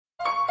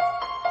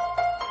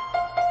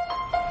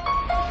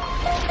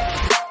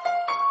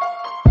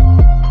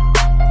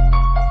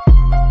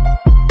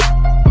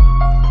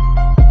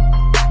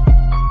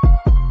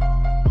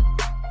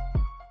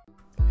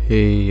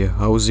Hey,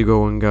 how's it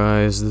going,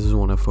 guys? This is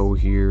 1FO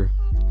here.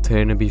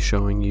 Today I'm going to be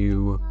showing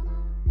you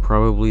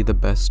probably the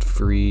best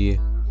free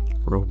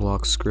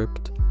Roblox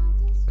script,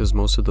 because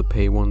most of the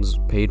paid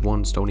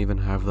ones don't even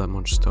have that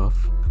much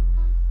stuff.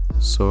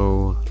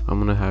 So I'm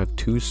going to have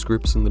two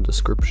scripts in the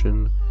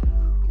description.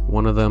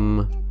 One of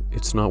them,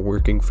 it's not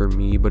working for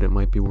me, but it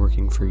might be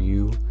working for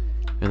you.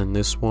 And then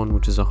this one,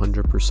 which is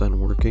 100%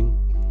 working.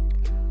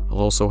 I'll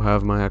also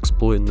have my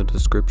exploit in the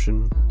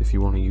description if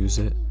you want to use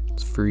it.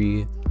 It's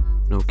free.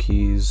 No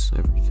keys,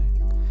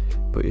 everything.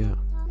 But yeah,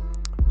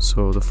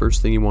 so the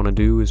first thing you want to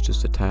do is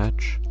just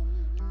attach,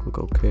 click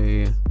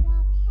OK,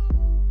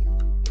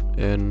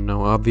 and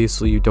now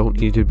obviously you don't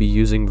need to be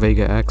using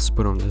Vega X,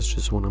 but that's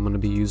just what I'm going to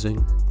be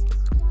using.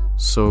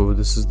 So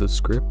this is the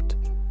script.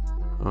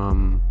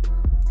 On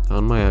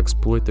my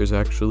exploit there's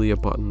actually a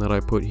button that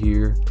I put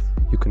here.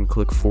 You can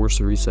click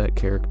force reset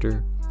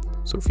character,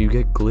 so if you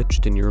get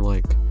glitched and you're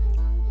like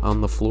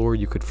on the floor,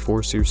 you could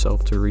force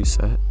yourself to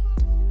reset.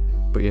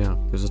 But yeah,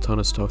 there's a ton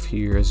of stuff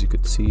here, as you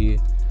could see. You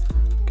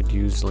could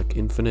use like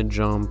infinite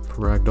jump,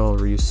 ragdoll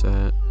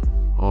reset,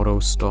 auto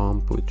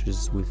stomp, which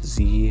is with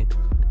Z.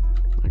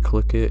 I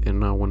click it, and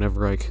now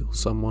whenever I kill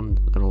someone,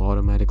 it'll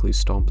automatically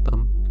stomp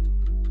them.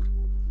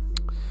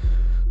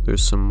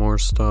 There's some more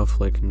stuff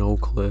like no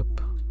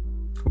clip,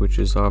 which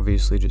is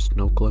obviously just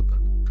no clip.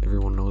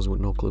 Everyone knows what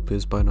no clip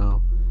is by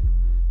now.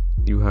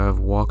 You have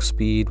walk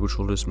speed, which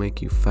will just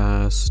make you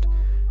fast.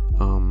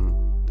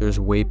 There's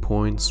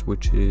waypoints,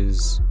 which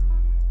is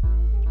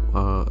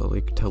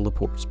like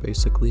teleports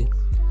basically.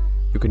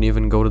 You can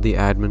even go to the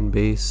admin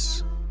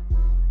base.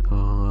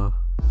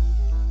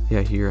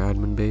 Yeah, here,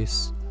 admin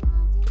base.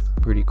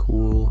 Pretty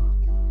cool.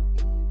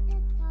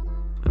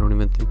 I don't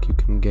even think you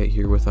can get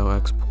here without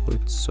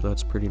exploits, so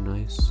that's pretty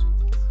nice.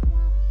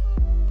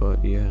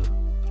 But yeah.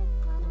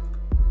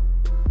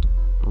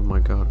 Oh my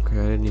god, okay,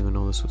 I didn't even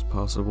know this was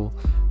possible.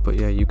 But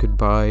yeah, you could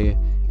buy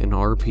an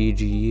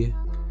RPG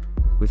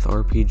with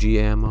RPG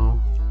ammo.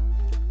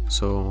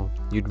 So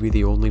you'd be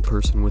the only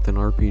person with an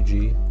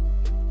RPG.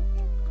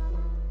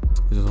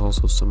 There's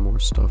also some more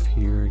stuff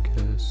here, I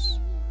guess.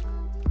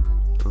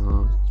 It's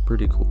a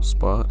pretty cool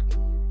spot.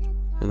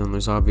 And then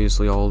there's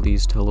obviously all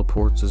these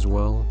teleports as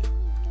well.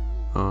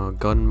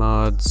 Gun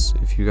mods,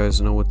 if you guys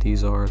know what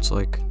these are, it's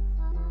like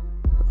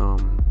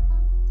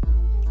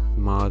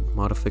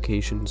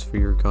modifications for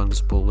your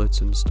guns,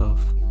 bullets, and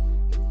stuff.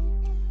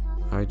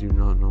 I do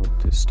not know what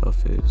this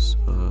stuff is.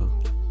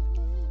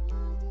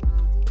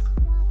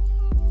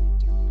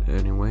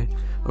 Anyway,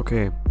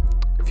 okay,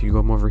 if you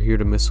come over here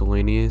to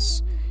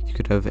miscellaneous, you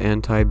could have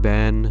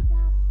anti-ban,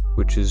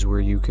 which is where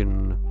you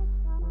can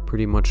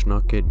pretty much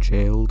not get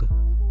jailed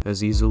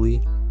as easily.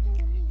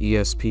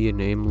 ESP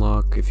and aim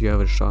lock, if you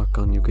have a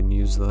shotgun you can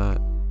use that.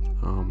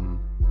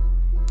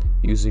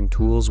 Using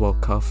tools while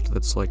cuffed,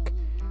 that's like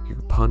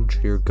your punch,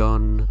 your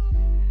gun,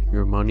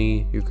 your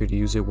money, you could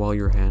use it while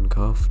you're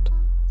handcuffed.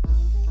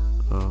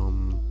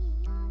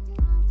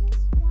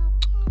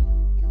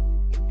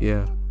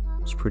 Yeah,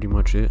 that's pretty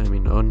much it. I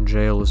mean,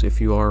 unjail is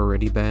if you are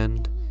already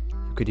banned,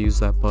 you could use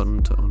that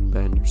button to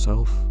unban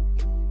yourself.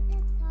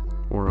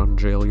 Or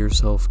unjail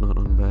yourself, not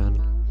unban.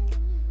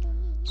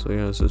 So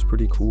yeah, this is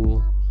pretty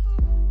cool.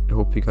 I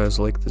hope you guys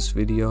liked this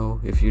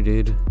video. If you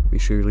did, be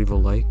sure you leave a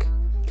like,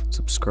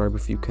 subscribe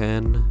if you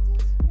can,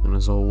 and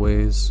as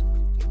always,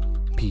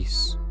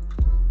 peace.